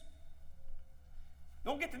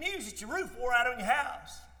 You don't get the news that your roof wore out on your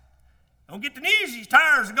house. You don't get the news that your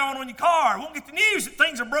tires are gone on your car. You won't get the news that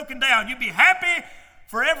things are broken down. You'll be happy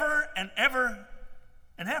forever and ever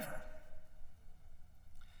and ever.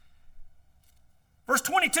 Verse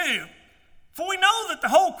 22, for we know that the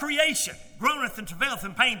whole creation groaneth and travaileth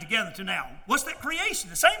in pain together to now. What's that creation?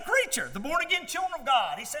 The same creature, the born-again children of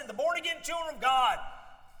God. He said the born-again children of God.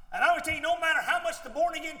 And I would tell you, no matter how much the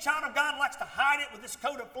born-again child of God likes to hide it with this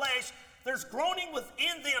coat of flesh, there's groaning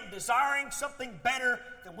within them, desiring something better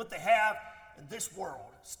than what they have in this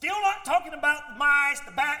world. Still not talking about the mice,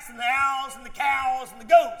 the bats, and the owls, and the cows, and the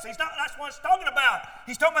goats. That's what he's talking about.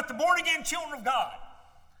 He's talking about the born-again children of God.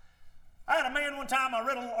 I had a man one time, I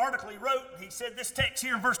read a little article he wrote, and he said this text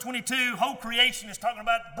here in verse 22, whole creation is talking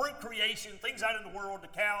about brute creation, things out in the world, the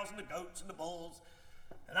cows and the goats and the bulls.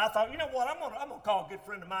 And I thought, you know what, I'm gonna call a good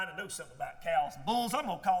friend of mine that knows something about cows and bulls. I'm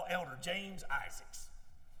going to call Elder James Isaacs.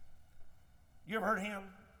 You ever heard of him?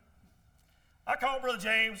 I call Brother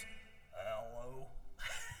James. Hello.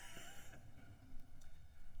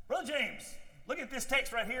 Brother James, look at this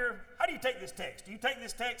text right here. How do you take this text? Do you take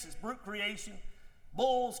this text as brute creation,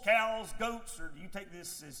 bulls, cows, goats, or do you take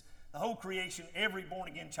this as the whole creation, every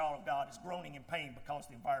born-again child of God is groaning in pain because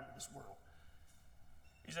of the environment of this world?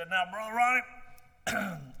 He said, now, Brother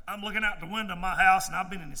Ronnie, I'm looking out the window of my house, and I've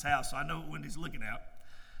been in this house, so I know what window he's looking out.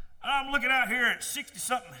 I'm looking out here at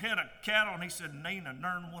 60-something head of cattle, and he said, and ain't a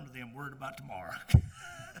darn one of them worried about tomorrow.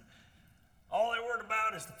 All they're worried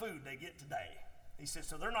about is the food they get today. He said,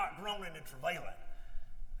 so they're not groaning and travailing.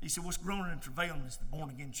 He said, what's groaning and travailing is the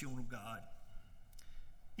born-again children of God.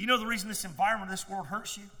 You know the reason this environment, this world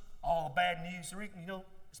hurts you? All the bad news, the reason,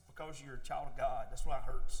 it's because you're a child of God. That's why it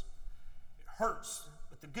hurts. It hurts.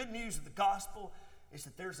 But the good news of the gospel is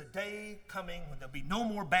that there's a day coming when there'll be no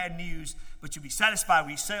more bad news, but you'll be satisfied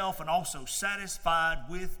with yourself and also satisfied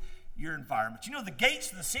with your environment. You know, the gates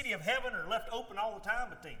of the city of heaven are left open all the time,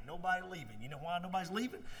 but there ain't nobody leaving. You know why nobody's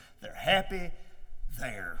leaving? They're happy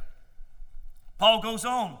there. Paul goes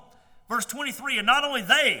on, verse 23, and not only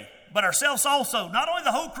they, but ourselves also, not only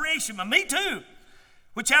the whole creation, but me too,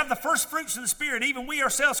 which have the first fruits of the Spirit, even we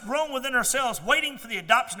ourselves groan within ourselves, waiting for the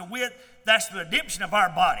adoption of wit, that's the redemption of our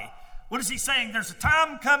body. What is he saying? There's a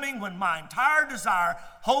time coming when my entire desire,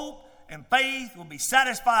 hope, and faith will be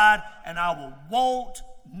satisfied, and I will want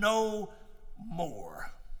no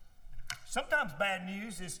more. Sometimes bad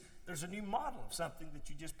news is there's a new model of something that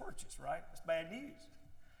you just purchased, right? That's bad news.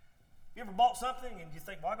 You ever bought something and you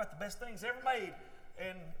think, well, I got the best things ever made,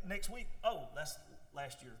 and next week, oh, that's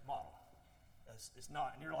last year's model. It's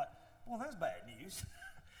not. And you're like, well, that's bad news.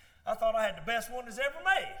 I thought I had the best one that's ever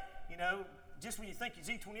made. You know, just when you think your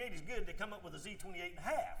Z28 is good, they come up with a Z28 and a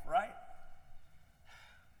half, right?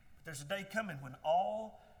 But there's a day coming when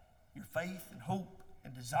all your faith and hope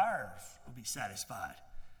and desires will be satisfied.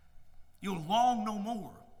 You'll long no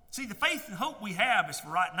more. See, the faith and hope we have is for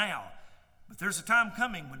right now. But there's a time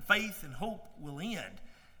coming when faith and hope will end.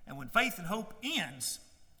 And when faith and hope ends,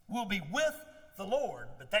 we'll be with the Lord.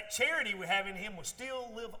 But that charity we have in Him will still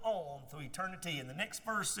live on through eternity. And the next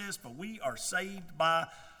verse says, for we are saved by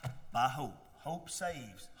hope. Hope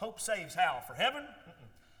saves. Hope saves how? For heaven?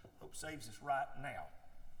 Hope saves us right now.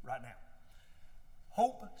 Right now.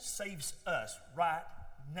 Hope saves us right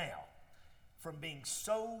now from being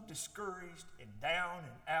so discouraged and down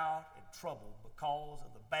and out and troubled because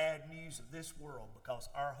of the bad news of this world, because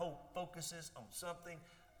our hope focuses on something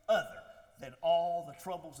other than all the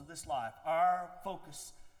troubles of this life. Our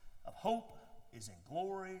focus of hope is in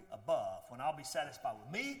glory above. When I'll be satisfied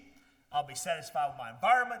with me, I'll be satisfied with my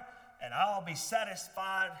environment, and I'll be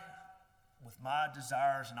satisfied with my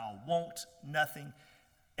desires, and I'll want nothing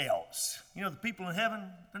else. You know, the people in heaven,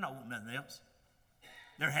 they're not wanting nothing else.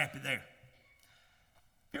 They're happy there.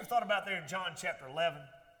 You ever thought about there in John chapter 11?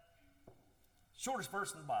 Shortest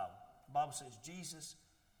verse in the Bible. The Bible says Jesus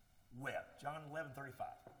wept. John 11:35.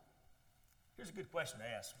 Here's a good question to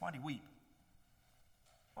ask. Why did he weep?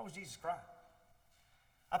 Why was Jesus crying?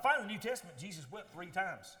 I find in the New Testament Jesus wept 3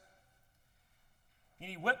 times. And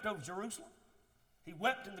he wept over Jerusalem. He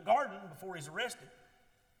wept in the garden before he was arrested.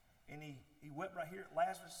 and he wept right here at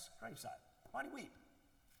Lazarus' graveside. Why did he weep?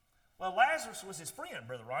 Well, Lazarus was his friend,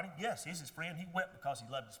 Brother Ronnie. Yes, he's his friend. He wept because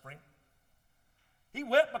he loved his friend. He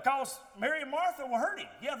wept because Mary and Martha were hurting.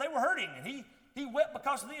 Yeah, they were hurting, and he wept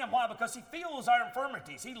because of them. Why? Because he feels our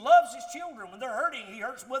infirmities. He loves his children. When they're hurting, he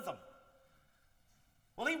hurts with them.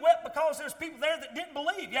 Well, he wept because there's people there that didn't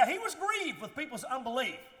believe. Yeah, he was grieved with people's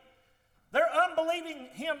unbelief. Their unbelieving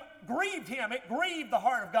him grieved him. It grieved the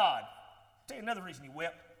heart of God. I'll tell you another reason he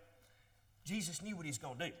wept. Jesus knew what he's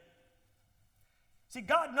going to do. See,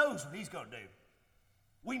 God knows what he's going to do.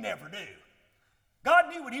 We never do. God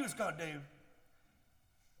knew what he was going to do.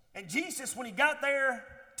 And Jesus, when he got there,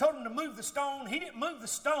 told him to move the stone. He didn't move the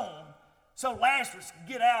stone so Lazarus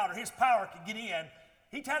could get out or his power could get in.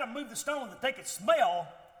 He tried to move the stone that they could smell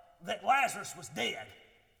that Lazarus was dead.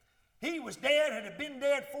 He was dead and had been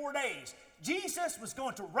dead 4 days. Jesus was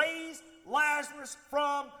going to raise Lazarus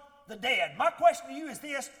from the dead. My question to you is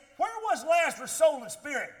this: where was Lazarus' soul and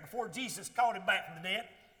spirit before Jesus called him back from the dead?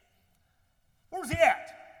 Where was he at?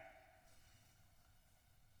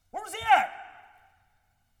 Where was he at?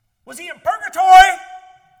 Was he in purgatory?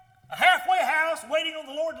 A halfway house waiting on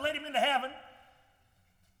the Lord to let him into heaven?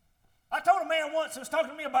 I told a man once who was talking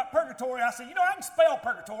to me about purgatory, I said, you know, I can spell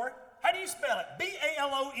purgatory. How do you spell it?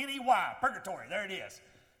 B-A-L-O-N-E-Y, purgatory. There it is.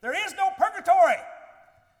 There is no purgatory.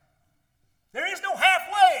 There is no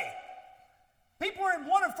halfway. People are in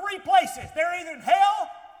one of three places. They're either in hell,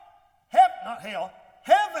 heaven,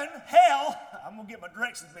 hell. I'm going to get my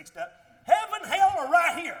directions mixed up. Heaven, hell, or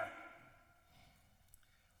right here.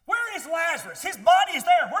 Where is Lazarus? His body is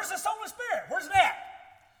there. Where's his soul and spirit? Where's it at?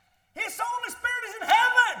 His soul and spirit is in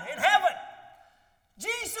heaven. In heaven.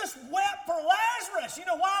 Jesus wept for Lazarus. You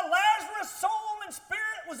know why? Lazarus' soul and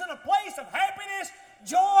spirit was in a place of happiness,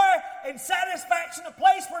 joy, and satisfaction, a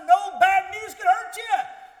place where no bad news could hurt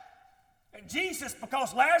you. And Jesus,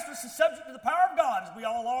 because Lazarus is subject to the power of God, as we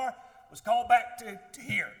all are, was called back to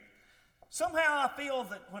here. Somehow I feel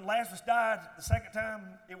that when Lazarus died the second time,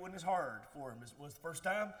 it wasn't as hard for him as it was the first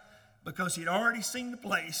time, because he'd already seen the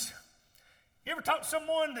place. You ever talk to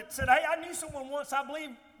someone that said, hey, I knew someone once, I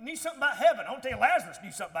believe, knew something about heaven? I want to tell you, Lazarus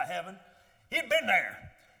knew something about heaven. He'd been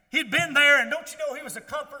there. He'd been there, and don't you know he was a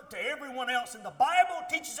comfort to everyone else. And the Bible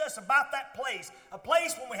teaches us about that place, a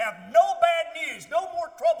place when we have no bad news, no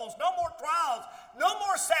more troubles, no more trials, no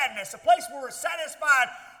more sadness, a place where we're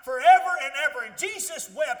satisfied forever and ever. And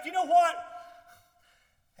Jesus wept. You know what?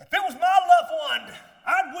 If it was my loved one,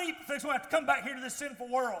 I'd weep if they was going to have to come back here to this sinful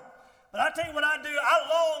world. But I tell you what I do, I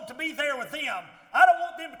long to be there with them. I don't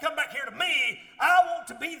want them to come back here to me. I want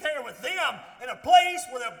to be there with them in a place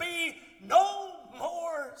where there'll be no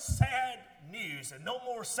more sad news and no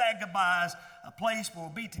more sad goodbyes, a place where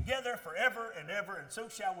we'll be together forever and ever, and so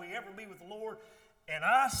shall we ever be with the Lord. And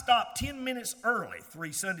I stopped 10 minutes early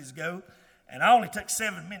 3 Sundays ago, and I only took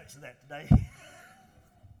 7 minutes of that today.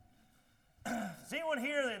 Is anyone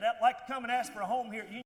here that'd like to come and ask for a home here at Union?